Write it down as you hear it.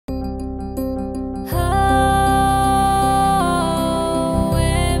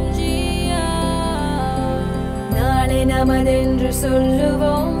நமதென்று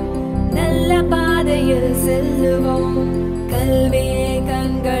சொல்லுவோம், நல்ல பாதையில் செல்லுவோம். கல்வியே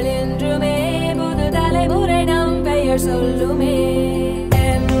கண்கள் என்றுமே புது தலைமுறை நம் பெயர் சொல்லுமே.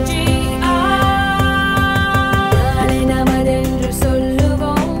 நாளை நமதென்று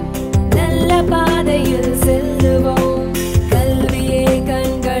சொல்லுவோம், நல்ல பாதையில் செல்லுவோம். கல்வியே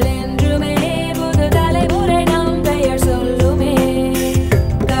கண்கள் என்றுமே புது தலைமுறை நம் பெயர் சொல்லுமே.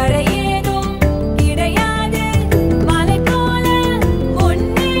 தடையேதும் கிடையாது, மலை போல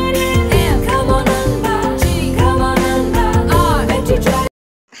முன்னேறு. Come on நண்பா, come on நண்பா, வெற்றி try.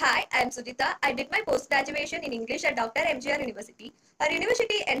 Hi, I am Sudhita. I did my post-graduation in English at Dr. E&RI University. Our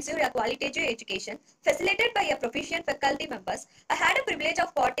university ensures a qualitative education facilitated by a proficient faculty members. I had a privilege of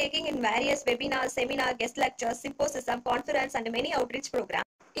partaking in various webinars, seminars, guest lectures, symposium, conference and many outreach programs.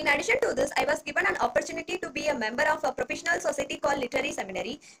 In addition to this, I was given an opportunity to be a member of a professional society called Literary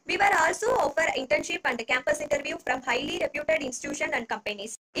Seminary. We were also offered internship and campus interview from highly reputed institutions and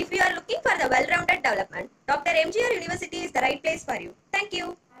companies. If you are looking for the well-rounded development, Dr. E&RI University is the right place for you. Thank you.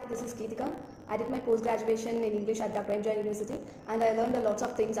 Hi, this is Keetika. I did my post-graduation in English at Dr. E&RI University, and I learned a lots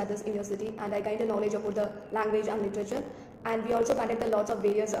of things at this university, and I gained a knowledge about the language and literature. And we also conducted lots of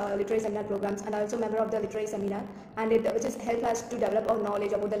various literary seminar programs, and I also a member of the literary seminar, and which has helped us to develop our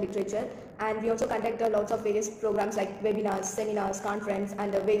knowledge about the literature. And we also conduct lots of various programs like webinars, seminars, conference, and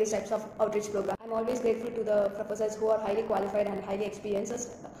various types of outreach programs. I'm always grateful to the professors who are highly qualified and highly experienced.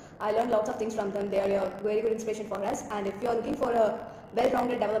 I learned lots of things from them. They are a very good inspiration for us. And if you are looking for a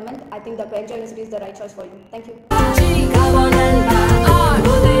well-rounded development, I think the E&RI University is the right choice for you. Thank you.